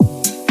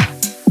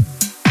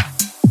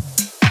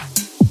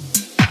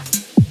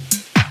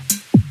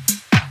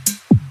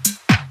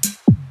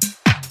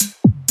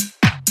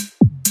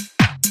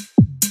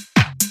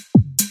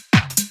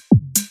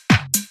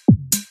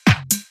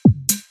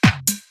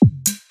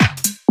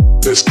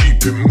Let's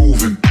keep it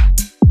moving.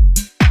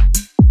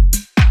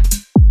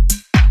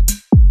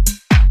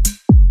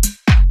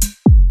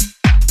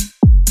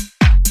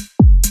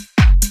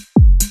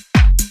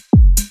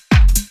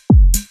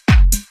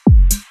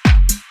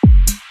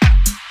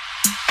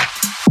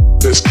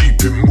 Let's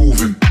keep it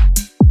moving.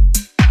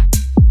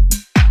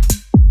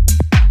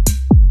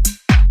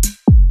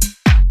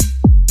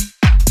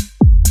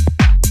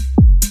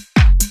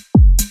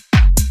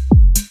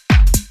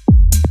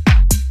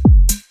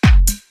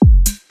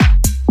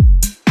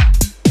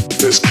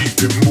 Let's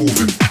keep it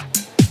moving.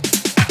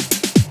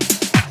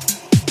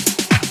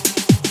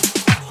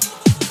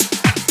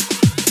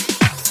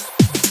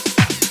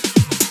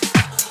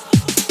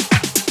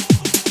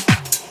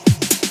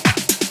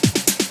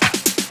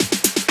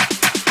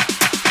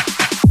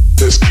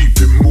 Let's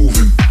keep it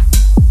moving.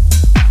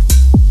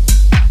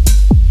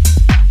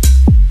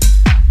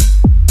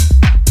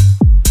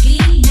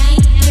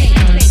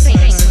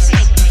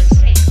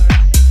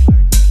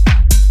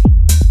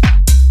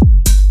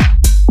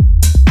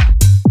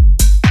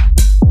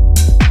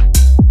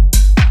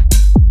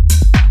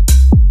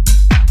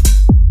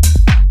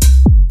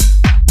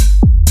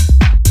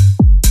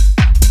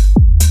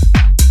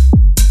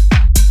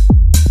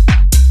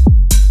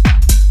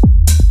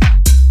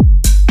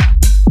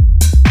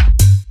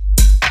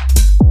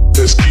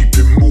 Let's keep it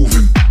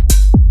moving.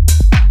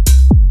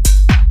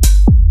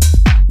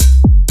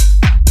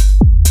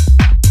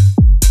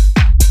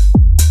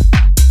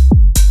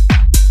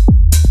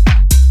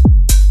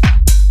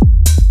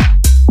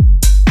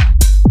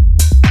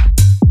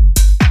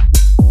 Let's keep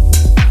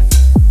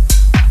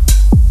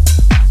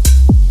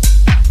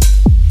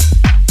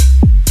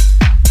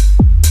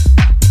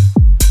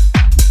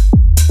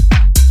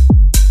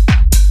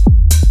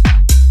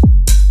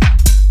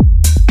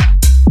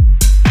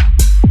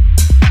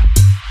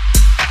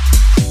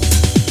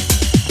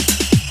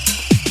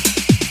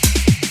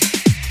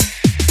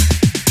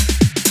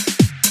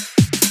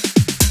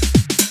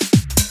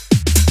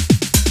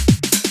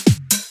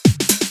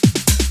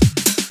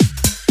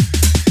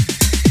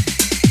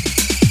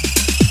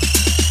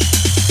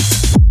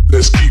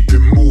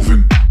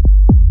moving.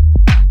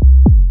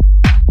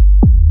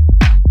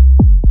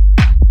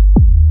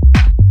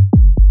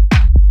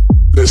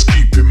 Let's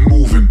keep it moving. Let's keep it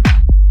moving.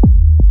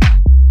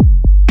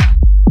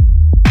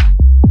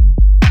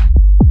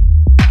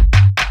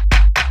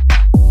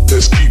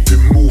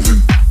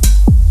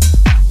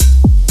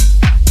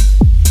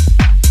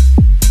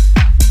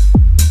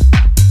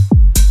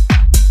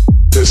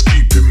 Let's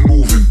keep it moving. Let's keep it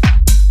moving.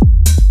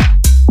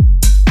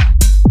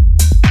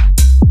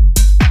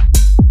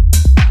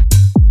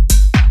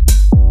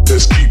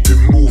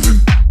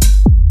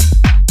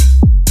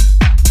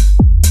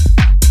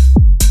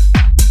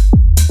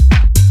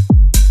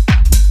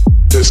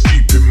 Let's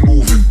keep it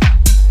moving.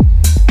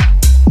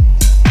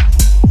 Let's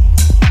keep it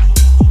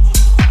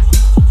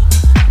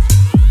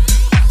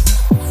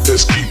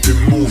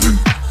moving.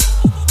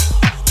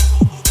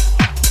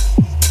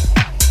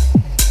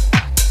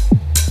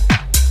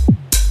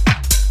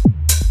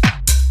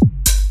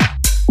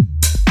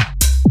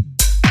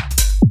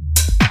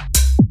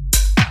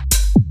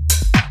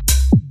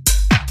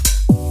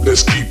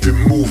 Let's keep it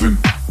moving.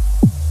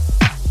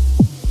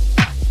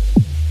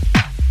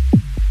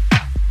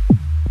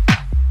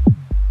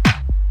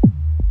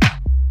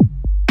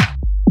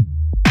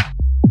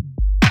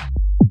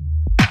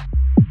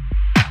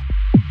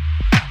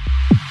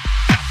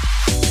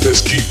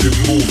 Let's keep it moving. Let's keep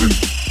it moving.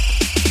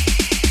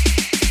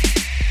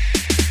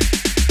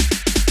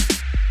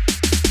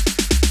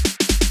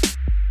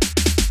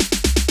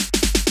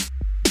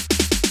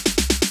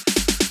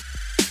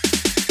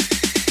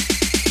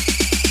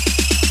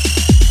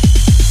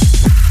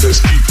 Let's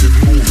keep it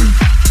moving.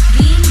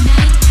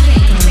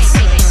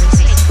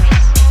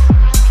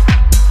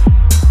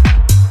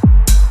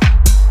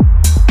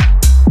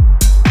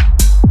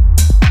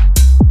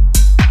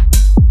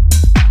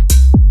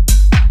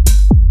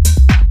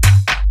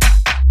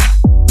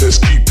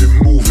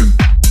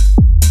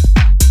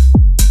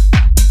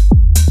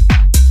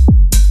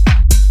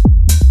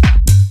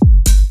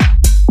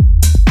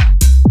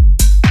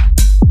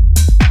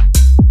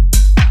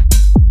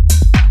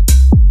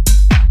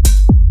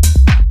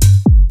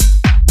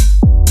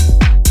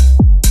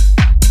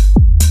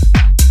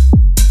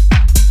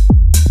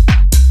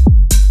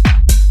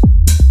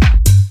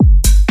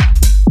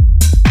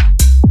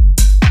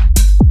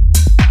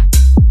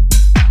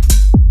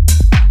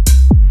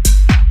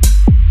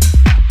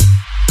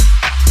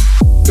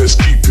 Let's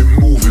keep it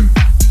moving.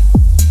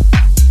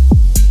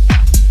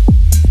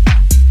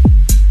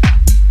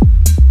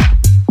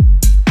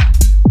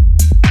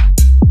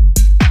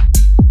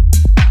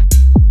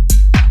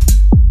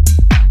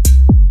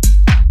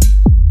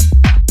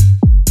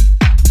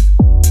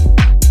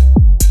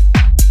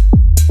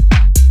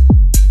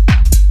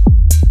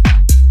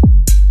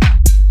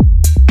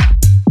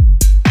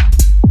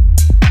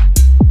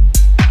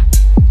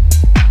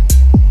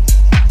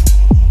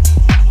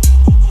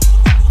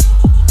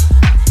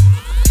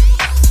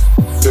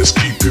 Let's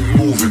keep it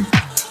moving.